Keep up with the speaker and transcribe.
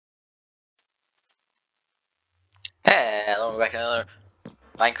welcome back to another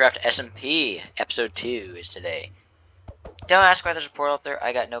Minecraft SMP Episode 2 is today. Don't ask why there's a portal up there,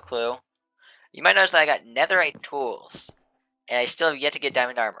 I got no clue. You might notice that I got netherite tools, and I still have yet to get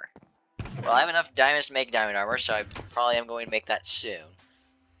diamond armor. Well, I have enough diamonds to make diamond armor, so I probably am going to make that soon.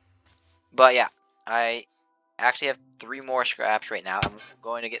 But yeah, I actually have 3 more scraps right now. I'm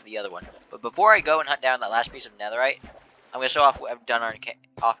going to get the other one. But before I go and hunt down that last piece of netherite, I'm going to show off what I've done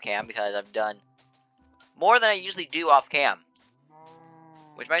off cam, because I've done more than I usually do off cam,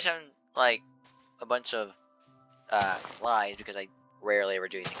 which might sound like a bunch of lies because I rarely ever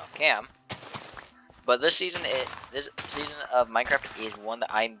do anything off cam. But this season of Minecraft is one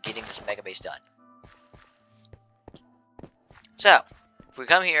that I'm getting this mega base done. So if we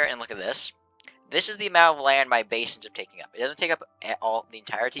come here and look at this, this is the amount of land my base ends up taking up. It doesn't take up the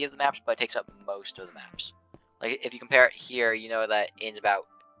entirety of the maps, but it takes up most of the maps. Like if you compare it here, you know that it's about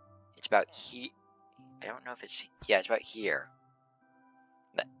here. I don't know if it's, yeah, it's about here.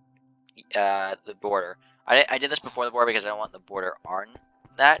 The border. I did this before the border because I don't want the border on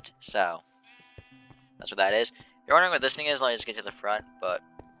that, so that's what that is. If you're wondering what this thing is, let me just get to the front, but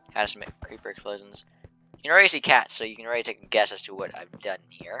had some creeper explosions. You can already see cats, so you can already take a guess as to what I've done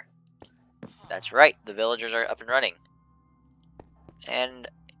here. That's right, the villagers are up and running. And,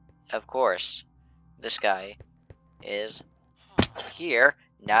 of course, this guy is up here,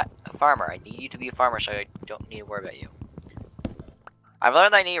 not a farmer. I need you to be a farmer so I don't need to worry about you. I've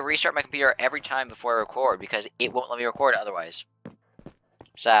learned that I need to restart my computer every time before I record because it won't let me record otherwise.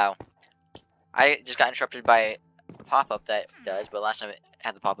 So, I just got interrupted by a pop-up that does, but last time it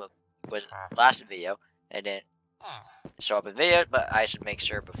had the pop-up was last video, and it didn't show up in video, but I should make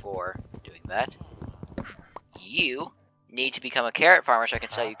sure before doing that. You need to become a carrot farmer so I can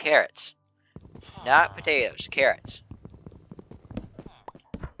sell you carrots. Not potatoes, carrots.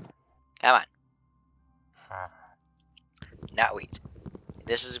 Come on. Not wheat.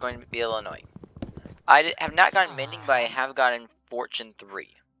 This is going to be a little annoying. I have not gotten mending, but I have gotten fortune 3.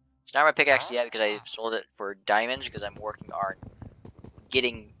 It's not my pickaxe yet because I sold it for diamonds because I'm working on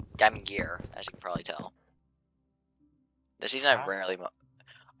getting diamond gear, as you can probably tell. This season I've rarely...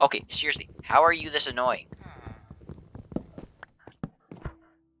 Okay, seriously, how are you this annoying?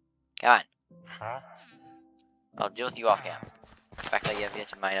 Come on. I'll deal with you off cam. The fact that you have yet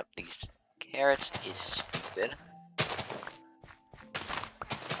to mine up these carrots is stupid.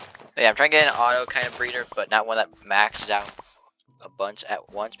 But yeah, I'm trying to get an auto kind of breeder, but not one that maxes out a bunch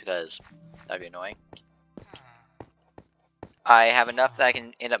at once because that would be annoying. I have enough that I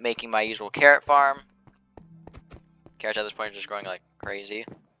can end up making my usual carrot farm. Carrots at this point are just growing like crazy.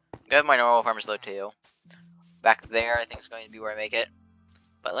 I have my normal farmers though too. Back there, I think is going to be where I make it.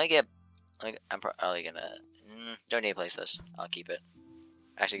 But let me get. I'm probably gonna. Don't need to place this. I'll keep it.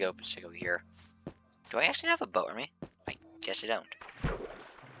 Actually, go check over here. Do I actually have a boat on me? I guess I don't.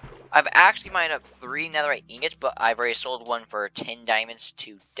 I've actually mined up 3 netherite ingots, but I've already sold one for 10 diamonds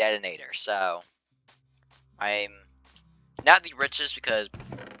to Detonator. So I'm not the richest because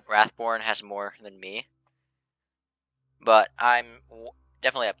Wrathborn has more than me, but I'm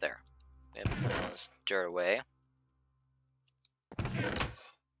definitely up there. I'm gonna put all this dirt away.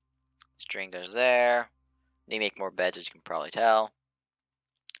 String goes there. Need to make more beds, as you can probably tell.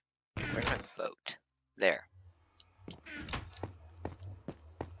 Where's my boat? There.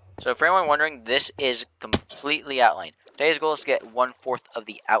 So for anyone wondering, this is completely outlined. Today's goal is to get 1/4 of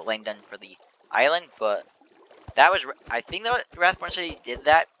the outline done for the island, but that was, I think that Wrathborn said he did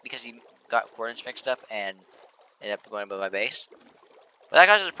that because he got coordinates mixed up and ended up going above my base. But that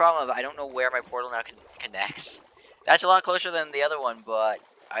causes a problem of I don't know where my portal now connects. That's a lot closer than the other one, but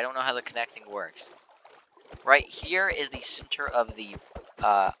I don't know how the connecting works. Right here is the center of the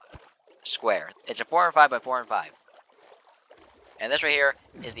square. It's a 4 and 5 by 4 and 5. And this right here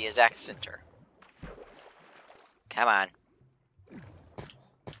is the exact center. Come on.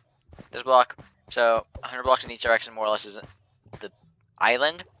 This block, so 100 blocks in each direction more or less is the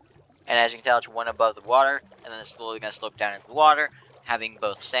island. And as you can tell, it's one above the water, and then it's slowly going to slope down into the water, having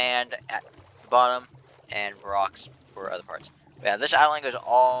both sand at the bottom and rocks for other parts. But yeah, this island goes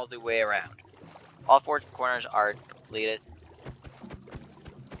all the way around. All 4 corners are completed.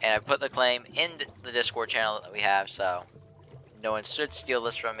 And I put the claim in the Discord channel that we have, so no one should steal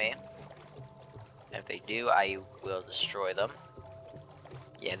this from me. And if they do, I will destroy them.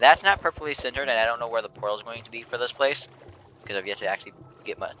 Yeah, that's not perfectly centered, and I don't know where the portal is going to be for this place, because I've yet to actually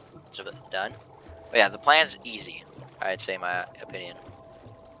get much of it done. But yeah, the plan is easy, I'd say, in my opinion.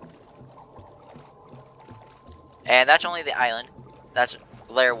 And that's only the island. That's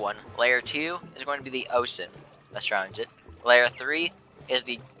layer 1. Layer 2 is going to be the ocean that surrounds it. Layer 3 is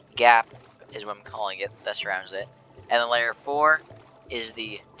the gap, is what I'm calling it, that surrounds it. And then layer 4 is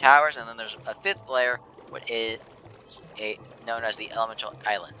the towers, and then there's a 5th layer, which is known as the elemental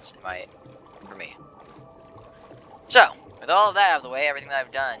islands, for me. So, with all of that out of the way, everything that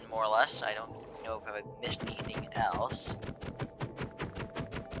I've done, more or less, I don't know if I've missed anything else.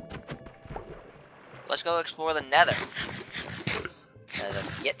 Let's go explore the nether. And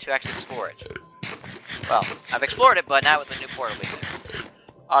I've yet to actually explore it. Well, I've explored it, but not with the new portal being there.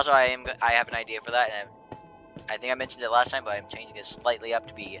 Also, I have an idea for that, and I think I mentioned it last time, but I'm changing it slightly up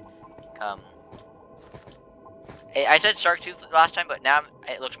to become... I said shark tooth last time, but now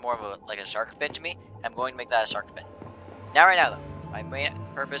it looks more of like a shark fin to me. I'm going to make that a shark fin. Now, right now, though, my main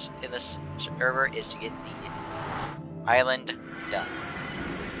purpose in this server is to get the island done.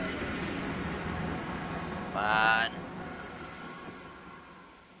 Come on.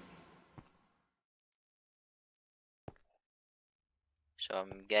 So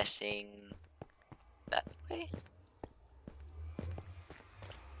I'm guessing that way.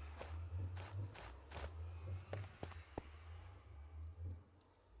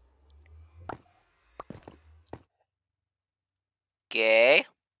 Okay.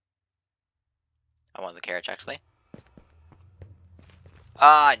 I want the carrots, actually.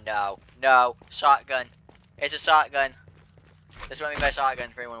 Ah, no. No. Shotgun. It's a shotgun. This is what I mean by shotgun,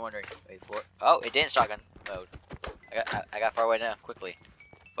 for anyone wondering. Wait for it. Oh, it didn't shotgun mode. I got far away now, quickly.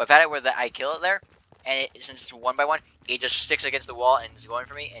 But I've had it where I kill it there, and since it's 1 by 1, it just sticks against the wall and is going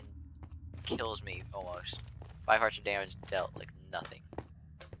for me and kills me, almost. 5 hearts of damage dealt, like nothing.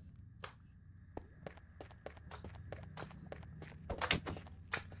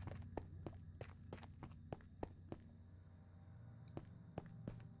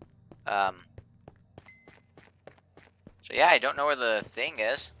 So yeah, I don't know where the thing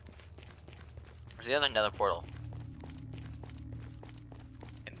is. Where's the other nether portal?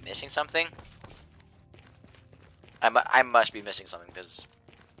 I'm missing something? I must be missing something, because...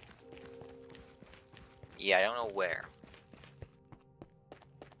 Yeah, I don't know where.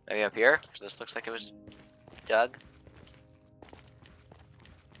 Maybe up here? So this looks like it was dug.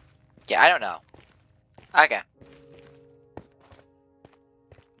 Yeah, I don't know. Okay.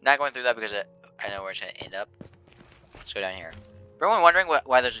 Not going through that because I know where it's going to end up. Let's go down here. For anyone wondering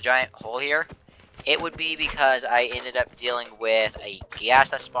why there's a giant hole here, it would be because I ended up dealing with a gas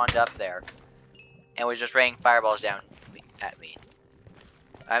that spawned up there and was just raining fireballs down at me.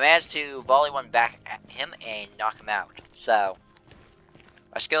 I managed to volley one back at him and knock him out. So,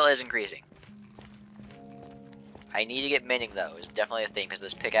 my skill is increasing. I need to get mending though, is definitely a thing, because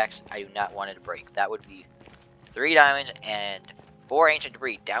this pickaxe, I do not want it to break. That would be 3 diamonds and 4 ancient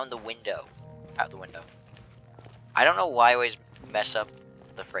debris down the window. Out the window. I don't know why I always mess up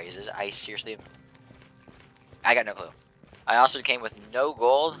the phrases. I seriously... I got no clue. I also came with no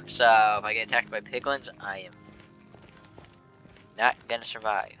gold, so if I get attacked by piglins, I am not gonna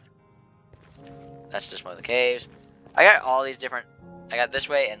survive. That's just one of the caves. I got all these different... I got this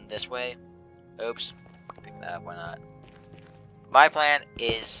way and this way. Oops. Pick that up, why not? My plan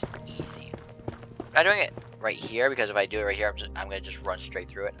is easy. I'm not doing it right here, because if I do it right here, I'm gonna just run straight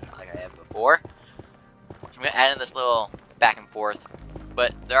through it like I have before. So I'm gonna add in this little back and forth,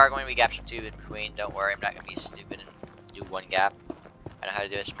 but there are going to be gaps or 2 in between. Don't worry, I'm not gonna be stupid and do 1 gap. I know how to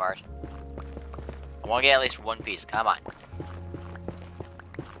do it smart. I want to get at least 1 piece. Come on.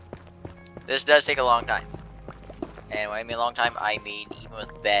 This does take a long time, and when I mean a long time, I mean even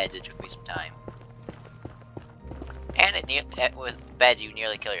with beds, it took me some time. And with beds, you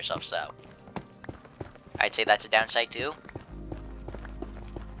nearly kill yourself. So I'd say that's a downside too.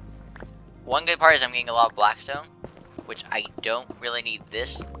 One good part is I'm getting a lot of blackstone, which I don't really need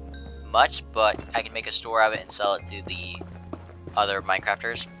this much, but I can make a store of it and sell it to the other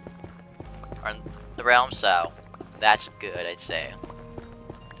Minecrafters on the realm, so that's good, I'd say.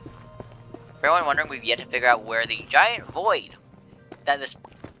 For anyone wondering, we've yet to figure out where the giant void that this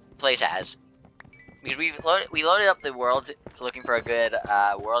place has. Because we loaded up the world looking for a good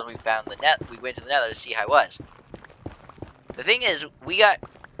world. We found the we went to the nether to see how it was. The thing is, we got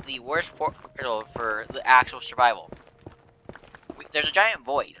the worst portal for the actual survival. There's a giant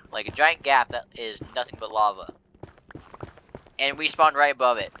void, like a giant gap that is nothing but lava. And we spawned right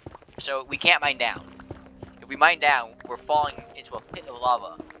above it. So we can't mine down. If we mine down, we're falling into a pit of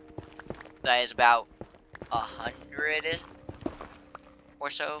lava that is about 100 or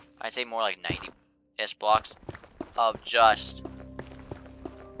so. I'd say more like 90-ish blocks of just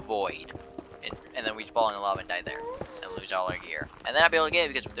void. And then we fall in the lava and die there. And lose all our gear. And then I'll be able to get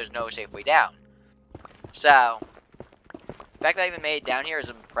it because there's no safe way down. So, the fact that I even made it down here is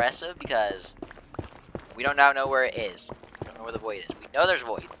impressive because we don't now know where it is. We don't know where the void is. We know there's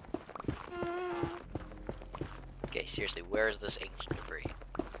void. Okay, seriously, where is this ancient debris?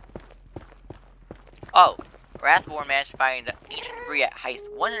 Oh, Wrathborn managed to find ancient debris at height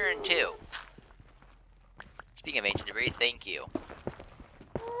 102. Speaking of ancient debris, thank you.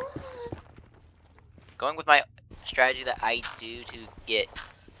 Going with my strategy that I do to get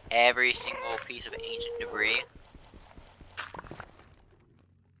every single piece of ancient debris,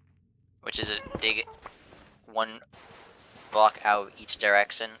 which is a dig one block out of each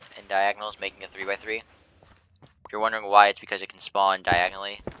direction and diagonals, making a 3x3. If you're wondering why, it's because it can spawn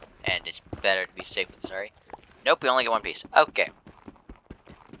diagonally, and it's better to be safe than sorry. Nope, we only get one piece. Okay.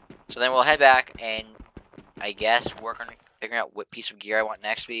 So then we'll head back and I guess work on figuring out what piece of gear I want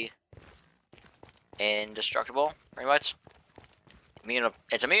next to be indestructible, pretty much.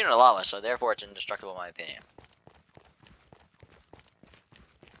 It's immune to lava, so therefore it's indestructible in my opinion.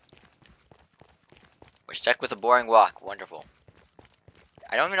 We're stuck with a boring walk. Wonderful.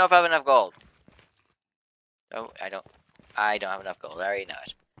 I don't even know if I have enough gold. Oh, I don't have enough gold. I already know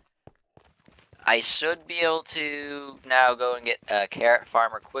it. I should be able to now go and get a carrot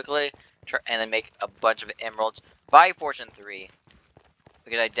farmer quickly, and then make a bunch of emeralds by Fortune 3.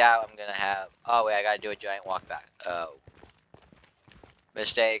 Because I doubt I'm gonna have. Oh wait, I gotta do a giant walk back. Oh.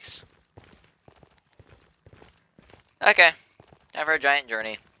 Mistakes. Okay. Time for a giant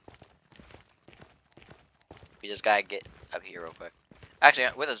journey. We just gotta get up here real quick. Actually,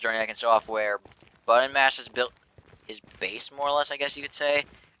 with this journey, I can show off where Button Mash has built his base, more or less, I guess you could say,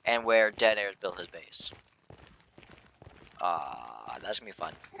 and where Dead Air's built his base. That's gonna be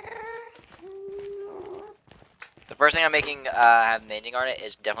fun. The first thing I'm making, have mending on it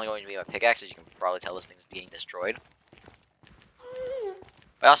is definitely going to be my pickaxe, as you can probably tell this thing's getting destroyed.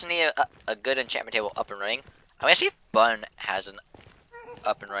 I also need a good enchantment table up and running. I'm gonna see if Button has an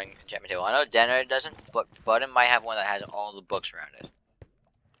up and running enchantment table. I know Denner doesn't, but Button might have one that has all the books around it.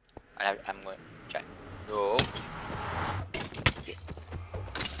 I'm going to check. No.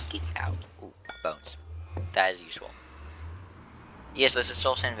 Get out. Ooh, bones. That is useful. Yes, this is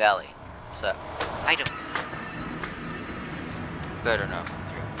Soul Sand Valley. So, item. Better not come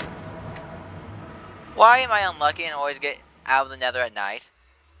through. Why am I unlucky and always get out of the nether at night?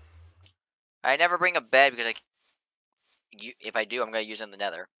 I never bring a bed because if I do, I'm going to use it in the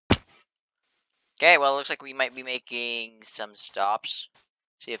nether. Okay, well, it looks like we might be making some stops.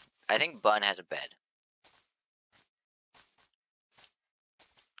 See if, I think Bun has a bed.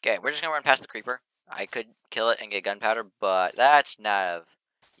 Okay, we're just going to run past the creeper. I could kill it and get gunpowder, but that's not of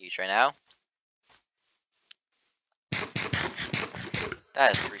use right now.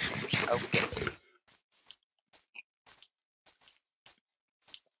 That is 3 creepers. Okay.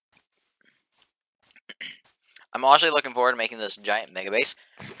 I'm also looking forward to making this giant mega base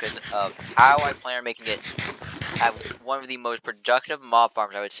because of how I plan on making it have one of the most productive mob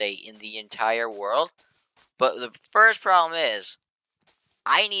farms, I would say, in the entire world. But the first problem is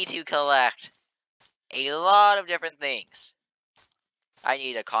I need to collect a lot of different things. I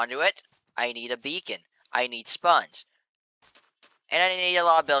need a conduit, I need a beacon, I need sponge, and I need a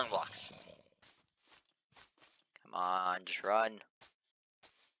lot of building blocks. Come on, just run.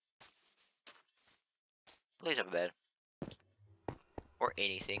 Please have a bed. Or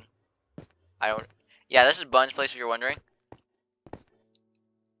anything. I don't... Yeah, this is Bun's place if you're wondering.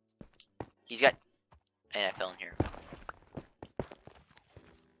 He's got... And I fell in here.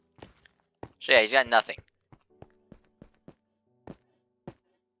 So yeah, he's got nothing.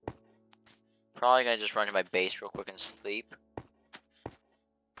 Probably gonna just run to my base real quick and sleep.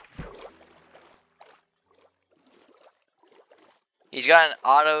 He's got an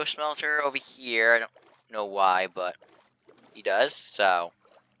auto smelter over here. I don't know why, but he does, so...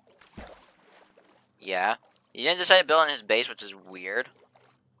 Yeah. He didn't decide to build on his base, which is weird.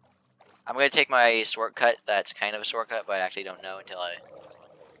 I'm going to take my shortcut. That's kind of a shortcut, but I actually don't know until I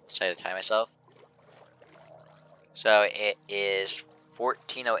decide to time myself. So it is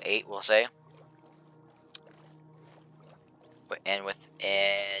 14:08, we'll say. And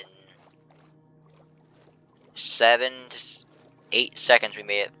within 7 to 8 seconds, we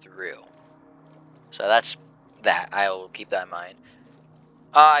made it through. So that's that. I will keep that in mind.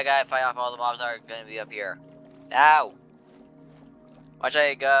 Oh, I gotta fight off all the mobs that are gonna be up here. Now! Once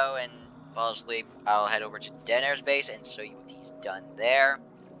I go and fall asleep, I'll head over to Denair's base and show you what he's done there.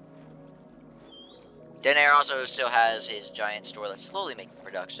 Denair also still has his giant store that's slowly making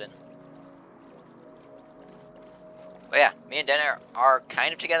production. But yeah, me and Denair are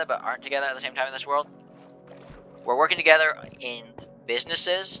kind of together, but aren't together at the same time in this world. We're working together in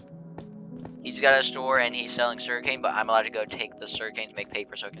businesses. He's got a store and he's selling sugarcane, but I'm allowed to go take the sugarcane to make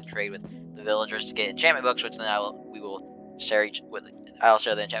paper so I can trade with the villagers to get enchantment books, which then I'll share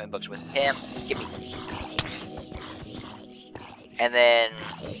the enchantment books with him. Give me. And then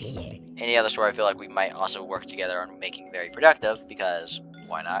any other store I feel like we might also work together on making very productive, because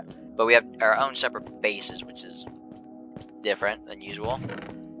why not? But we have our own separate bases, which is different than usual.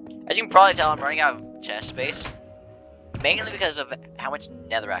 As you can probably tell, I'm running out of chest space, mainly because of how much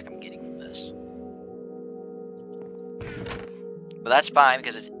netherrack I'm getting from this. But that's fine,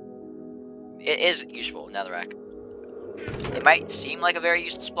 because it is useful, netherrack. It might seem like a very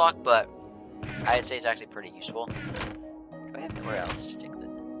useless block, but I'd say it's actually pretty useful. Do I have anywhere else to stick that?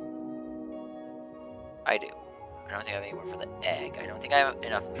 I do. I don't think I have anywhere for the egg. I don't think I have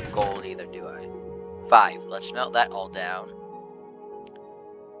enough gold either, do I? 5. Let's smelt that all down.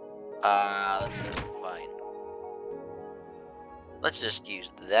 Let's see what we can find. Let's just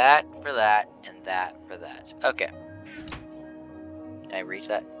use that for that, and that for that. Okay. Can I reach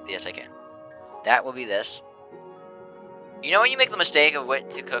that? Yes, I can. That will be this. You know when you make the mistake of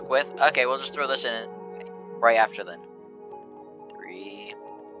what to cook with? Okay, we'll just throw this in right after then. 3,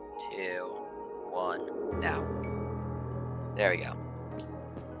 2, 1, now. There we go.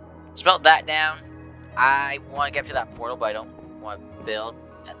 Smelt that down. I want to get to that portal, but I don't want to build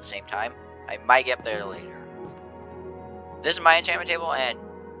at the same time. I might get there later. This is my enchantment table, and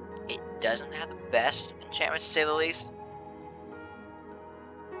it doesn't have the best enchantments, to say the least.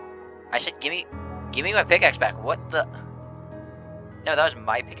 I said, give me my pickaxe back. What the? No, that was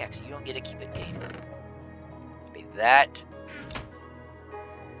my pickaxe. You don't get to keep it, game. It'll be that,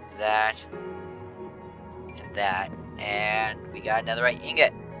 that, and that, and we got another right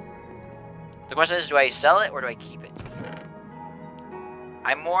ingot. The question is, do I sell it or do I keep it?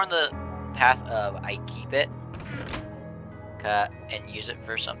 I'm more on the path of I keep it and use it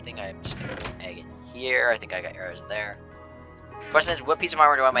for something. I'm just gonna put an egg in here. I think I got arrows in there. Question is, what piece of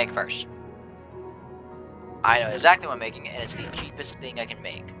armor do I make first? I know exactly what I'm making, and it's the cheapest thing I can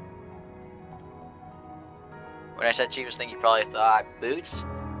make. When I said cheapest thing, you probably thought boots.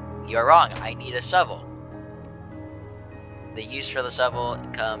 You are wrong. I need a shovel. The use for the shovel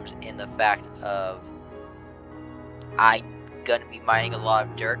comes in the fact of I'm gonna be mining a lot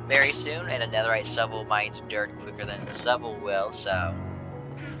of dirt very soon, and a netherite shovel mines dirt quicker than a shovel will, so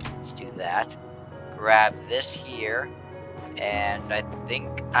let's do that. Grab this here, and I think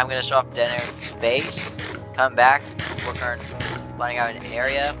I'm gonna show off Den Air's base, come back, work on planning out an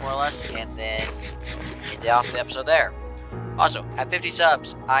area more or less, and then end off the episode there. Also, at 50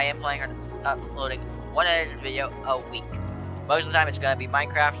 subs, I am planning on uploading one edited video a week. Most of the time it's going to be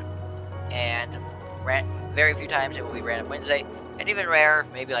Minecraft, and very few times it will be Random Wednesday, and even rarer,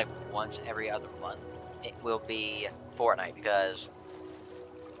 maybe like once every other month, it will be Fortnite, because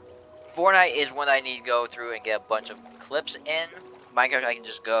Fortnite is one that I need to go through and get a bunch of clips in. Minecraft, I can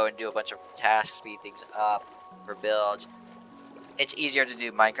just go and do a bunch of tasks, speed things up for builds. It's easier to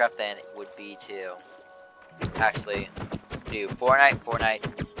do Minecraft than it would be to actually do Fortnite.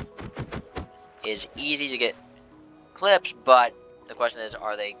 Fortnite is easy to get clips, but the question is,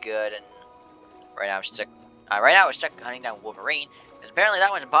 are they good? And right now we're stuck hunting down Wolverine, because apparently that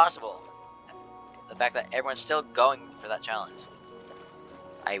one's impossible. The fact that everyone's still going for that challenge.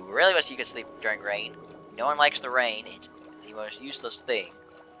 I really wish you could sleep during rain. No one likes the rain. It's the most useless thing,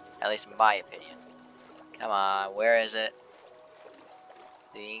 at least in my opinion. Come on, where is it?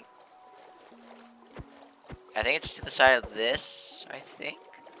 I think it's to the side of this, I think.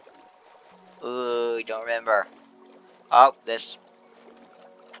 Ooh, don't remember. Oh, this.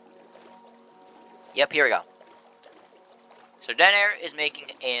 Yep, here we go. So Den Air is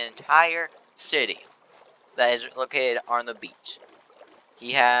making an entire city that is located on the beach.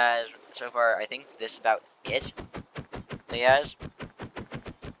 He has, so far, I think this is about it that he has.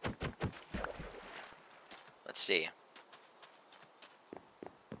 Let's see.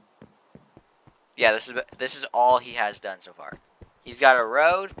 Yeah, this is all he has done so far. He's got a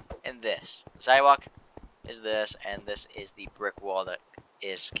road and this. The sidewalk is this, and this is the brick wall that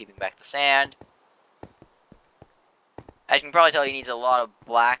is keeping back the sand. As you can probably tell, he needs a lot of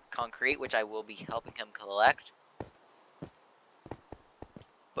black concrete, which I will be helping him collect.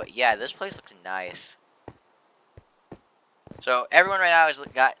 But yeah, this place looks nice. So everyone right now has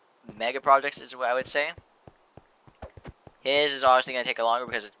got mega projects, is what I would say. His is obviously going to take a longer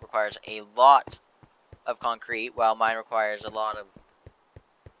because it requires a lot of concrete, while mine requires a lot of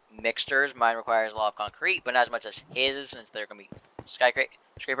mixtures. Mine requires a lot of concrete, but not as much as his, since they're going to be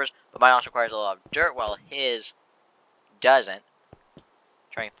skyscrapers. But mine also requires a lot of dirt, while his doesn't. I'm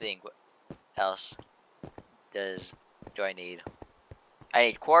trying to think what else do I need. I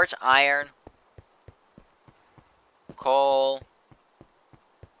need quartz, iron, coal,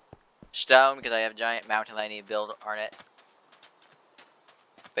 stone, because I have a giant mountain that I need to build on it.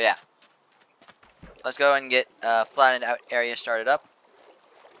 But yeah. let's go and get flattened out area started up.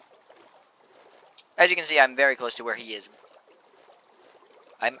 As you can see, I'm very close to where he is.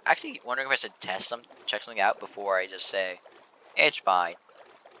 I'm actually wondering if I should check something out before I just say it's fine,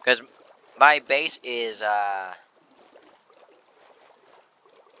 because my base is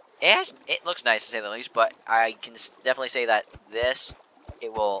it looks nice to say the least, but I can definitely say that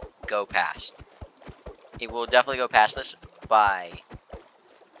it will go past. It will definitely go past this by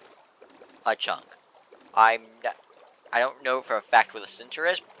a chunk. I don't know for a fact where the center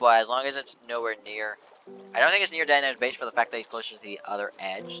is, but as long as it's nowhere near, I don't think it's near Dynam's base for the fact that he's closer to the other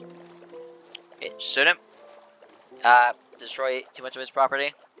edge. It shouldn't destroy too much of his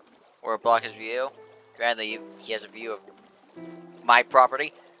property or block his view. Granted, he has a view of my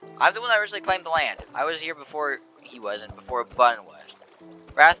property. I'm the one that originally claimed the land. I was here before he was and before Bun was.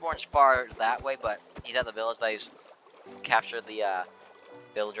 Wrathborn's far that way, but he's at the village that he's captured the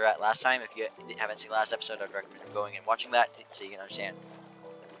villager at last time. If you haven't seen the last episode, I'd recommend going and watching that so you can understand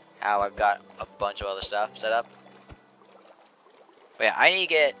how I've got a bunch of other stuff set up. But yeah, I need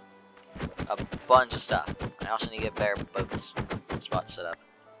to get a bunch of stuff. I also need to get better boats spots set up.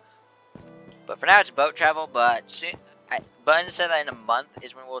 But for now, it's boat travel. But soon, Bun said that in a month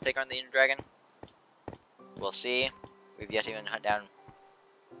is when we'll take on the Ender Dragon. We'll see. We've yet to even hunt down.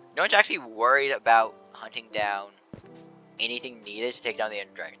 No one's actually worried about hunting down anything needed to take down the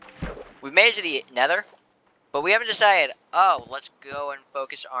Ender Dragon. We've made it to the Nether, but we haven't decided. Oh, let's go and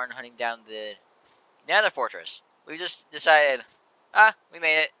focus on hunting down the Nether Fortress. We just decided. We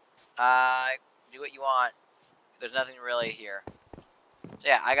made it. Do what you want. There's nothing really here. So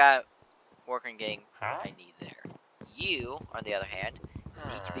yeah, I got work on getting what I need there. You, on the other hand,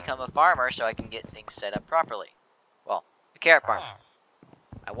 need to become a farmer so I can get things set up properly. Well, a carrot farmer.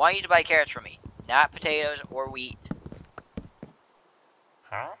 I want you to buy carrots from me, not potatoes or wheat.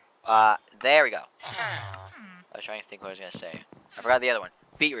 There we go. I was trying to think what I was going to say. I forgot the other one.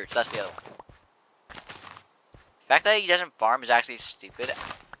 Beetroots, that's the other one. The fact that he doesn't farm is actually stupid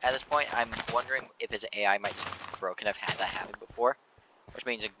at this point. I'm wondering if his AI might be broken. I've had that happen before. Which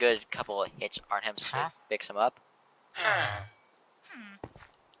means a good couple of hits on him to fix him up.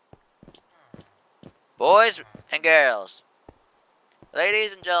 Boys and girls,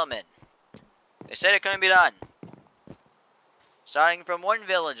 ladies and gentlemen, they said it couldn't be done. Starting from one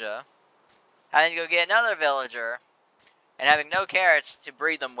villager, having to go get another villager, and having no carrots to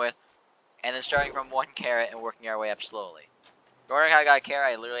breed them with, and then starting from one carrot and working our way up slowly. You're wondering how I got a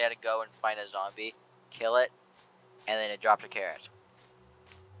carrot? I literally had to go and find a zombie, kill it, and then it dropped a carrot.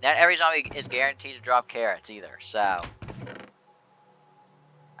 Not every zombie is guaranteed to drop carrots either, so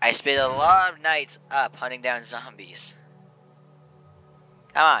I spent a lot of nights up hunting down zombies.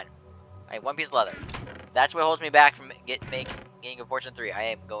 Come on. I have one piece of leather. That's what holds me back from getting a Fortune 3. I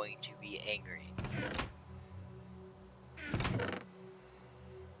am going to be angry.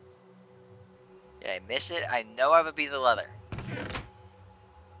 Did I miss it? I know I have a piece of leather.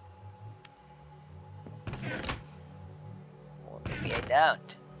 Or maybe I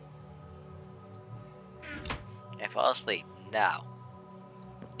don't. Can I fall asleep? No.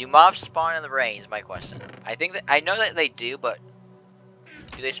 Do mobs spawn in the rain is my question. I know that they do, but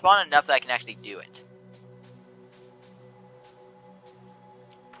do they spawn enough that I can actually do it?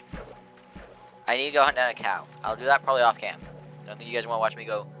 I need to go hunt down a cow. I'll do that probably off cam. I don't think you guys want to watch me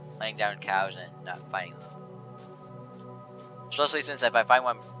go hunting down cows and not finding them. Especially since if I find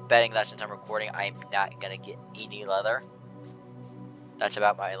one, I'm betting that since I'm recording, I'm not gonna get any leather. That's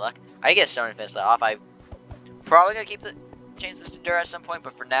about my luck. I get stone and finish that off. I'm probably gonna change this to dirt at some point,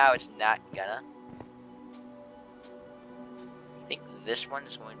 but for now, it's not gonna. I think this one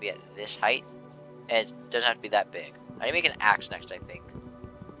is going to be at this height, and it doesn't have to be that big. I need to make an axe next, I think.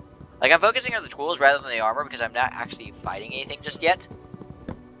 Like, I'm focusing on the tools rather than the armor because I'm not actually fighting anything just yet.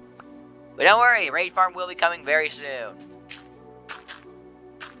 But don't worry, raid farm will be coming very soon.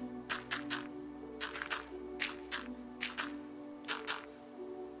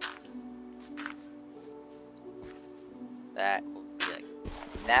 That will be like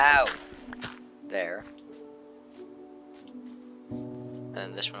now. There. And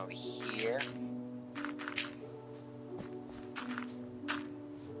then this one over here.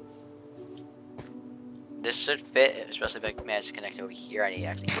 This should fit, especially if I manage to connect it over here. I need to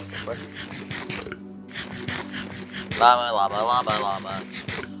actually go for it. Llama, llama, llama, llama.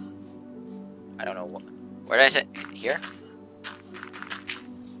 I don't know what. Where did I sit? Here?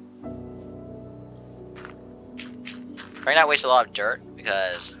 Probably not waste a lot of dirt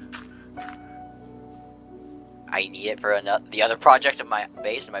because I need it for the other project of my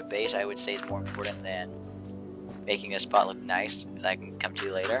base. And my base, I would say, is more important than making this spot look nice that I can come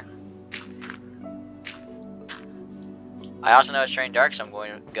to later. I also know it's turning dark, so I'm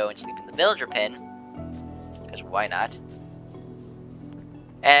going to go and sleep in the villager pen. Because why not?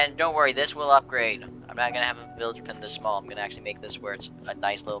 And don't worry, this will upgrade. I'm not going to have a villager pen this small. I'm going to actually make this where it's a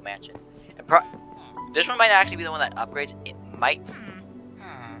nice little mansion. And this one might actually be the one that upgrades. It might.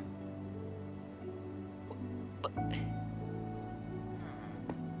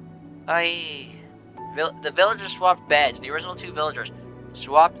 The villagers swapped beds. The original 2 villagers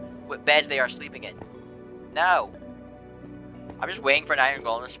swapped what beds they are sleeping in. No. I'm just waiting for an iron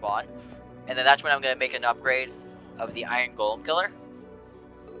golem to spawn. And then that's when I'm going to make an upgrade of the iron golem killer.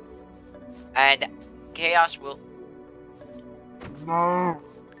 And chaos will... No.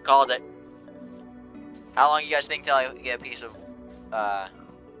 Called it. How long you guys think till I get a piece of... I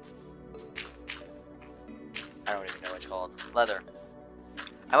don't even know what it's called. Leather.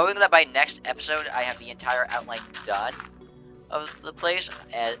 I'm hoping that by next episode I have the entire outline done of the place,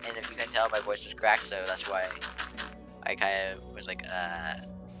 and if you can tell, my voice just cracked, so that's why I kind of was like,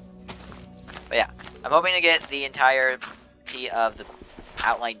 But yeah, I'm hoping to get the entirety of the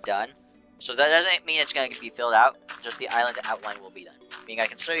outline done. So that doesn't mean it's going to be filled out, just the island outline will be done. Meaning I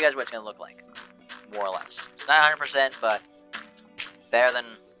can show you guys what it's going to look like, more or less. It's not 100%, but better than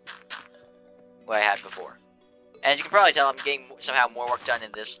what I had before. And as you can probably tell, I'm getting somehow more work done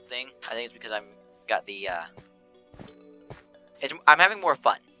in this thing. I think it's because I'm got the, I'm having more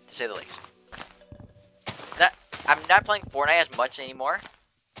fun, to say the least. I'm not playing Fortnite as much anymore.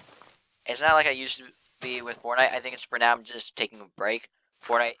 It's not like I used to be with Fortnite. I think it's for now I'm just taking a break.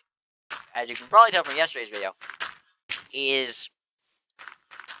 Fortnite, as you can probably tell from yesterday's video, is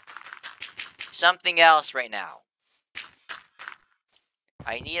something else right now.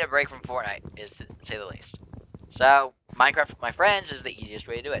 I need a break from Fortnite, is to say the least. So, Minecraft with my friends is the easiest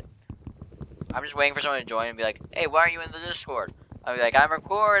way to do it. I'm just waiting for someone to join and be like, hey, why aren't you in the Discord? I'll be like, I'm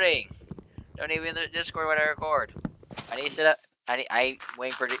recording. Don't need me in the Discord when I record. I need to set up, I'm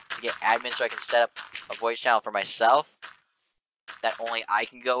waiting for it to get admin so I can set up a voice channel for myself that only I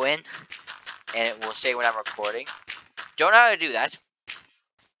can go in, and it will say when I'm recording. Don't know how to do that,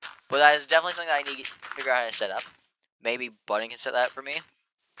 but that is definitely something that I need to figure out how to set up. Maybe Button can set that up for me.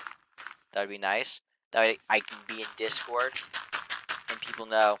 That would be nice. That way I can be in Discord and people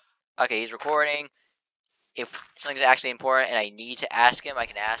know, okay, he's recording. If something's actually important and I need to ask him, I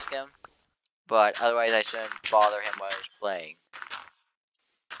can ask him. But otherwise I shouldn't bother him while he's playing.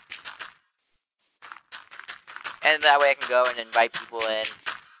 And that way I can go and invite people in.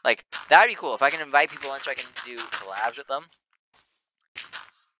 Like, that would be cool. If I can invite people in so I can do collabs with them.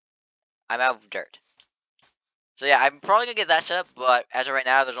 I'm out of dirt. So yeah, I'm probably going to get that set up, but as of right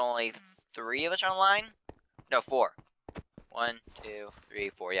now, there's only 3 of us online. No, 4. 1, 2, 3,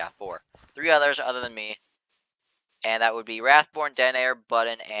 4. Yeah, 4. 3 others other than me. And that would be Wrathborn, Denair,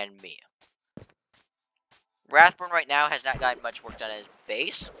 Button, and me. Wrathborn right now has not gotten much work done at his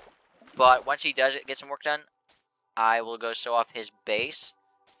base. But once he does get some work done, I will go show off his base.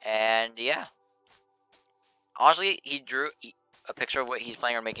 And yeah. Honestly, he drew a picture of what he's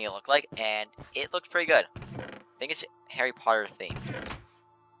planning on making it look like. And it looks pretty good. I think it's Harry Potter themed.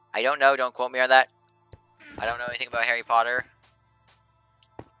 I don't know. Don't quote me on that. I don't know anything about Harry Potter.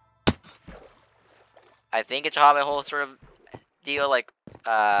 I think it's a Hobbit Hole sort of deal, like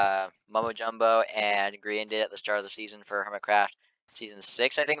Mumbo Jumbo and Green did at the start of the season for Hermitcraft. Season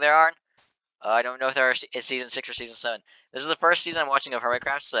 6, I think there are. I don't know if it's season 6 or season 7. This is the first season I'm watching of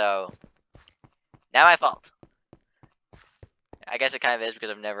Hermitcraft, so not my fault. I guess it kind of is because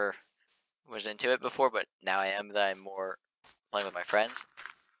I've never was into it before, but now I am. That I'm more playing with my friends.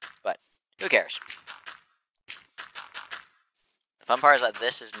 But who cares? The fun part is that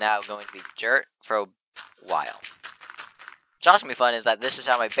this is now going to be dirt for a while. What's also going to be fun is that this is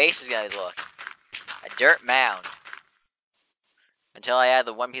how my base is going to look. A dirt mound. Until I add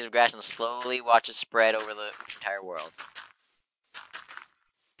the one piece of grass and slowly watch it spread over the entire world.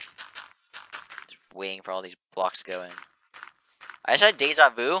 Just waiting for all these blocks to go in. I just had deja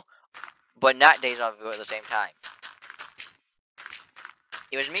vu, but not deja vu at the same time.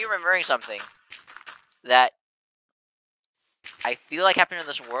 It was me remembering something that I feel like happened in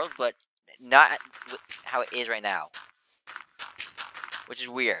this world, but not how it is right now. Which is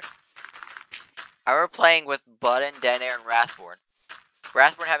weird. I remember playing with Button, Denair, and Wrathborn.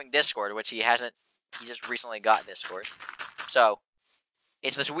 Wrathborn having Discord, which he hasn't. He just recently got Discord. So,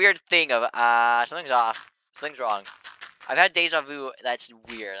 it's this weird thing of, something's off. Something's wrong. I've had deja vu that's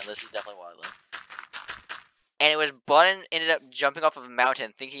weird, and this is definitely one of them. And it was Button ended up jumping off of a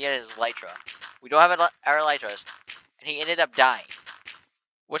mountain thinking he had his Elytra. We don't have our Elytras. And he ended up dying.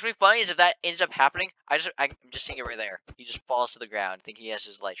 What's really funny is if that ends up happening, I'm just seeing it right there. He just falls to the ground thinking he has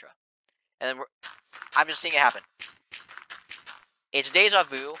his Elytra. And then I'm just seeing it happen. It's deja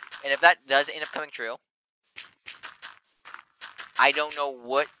vu, and if that does end up coming true, I don't know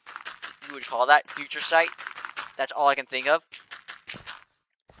what you would call that, future sight. That's all I can think of.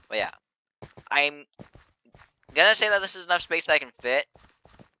 But yeah, I'm gonna say that this is enough space that I can fit,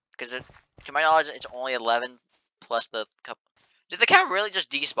 because to my knowledge, it's only 11 plus the cup. Did the cow really just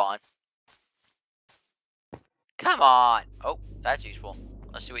despawn? Come on! Oh, that's useful.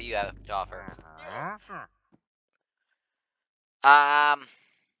 Let's see what you have to offer.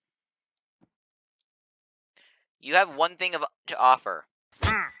 You have one thing to offer.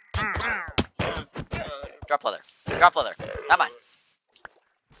 Drop leather. Drop leather. Come on.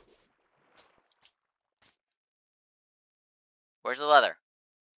 Where's the leather?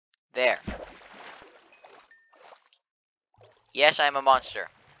 There. Yes, I am a monster.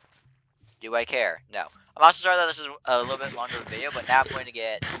 Do I care? No. I'm also sorry that this is a little bit longer of a video, but now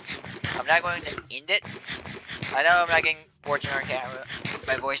I'm not going to end it. I know I'm not getting fortunate on camera.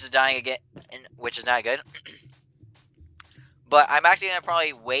 My voice is dying again, which is not good. But I'm actually going to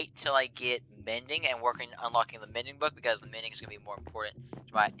probably wait till I get mending and unlocking the mending book, because the mending is going to be more important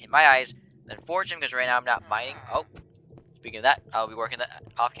in my eyes than fortune, because right now I'm not mining. Oh, speaking of that, I'll be working that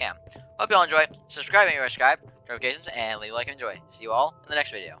off cam. Hope you all enjoy. Subscribe if you subscribe, notifications, and leave a like and enjoy. See you all in the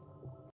next video.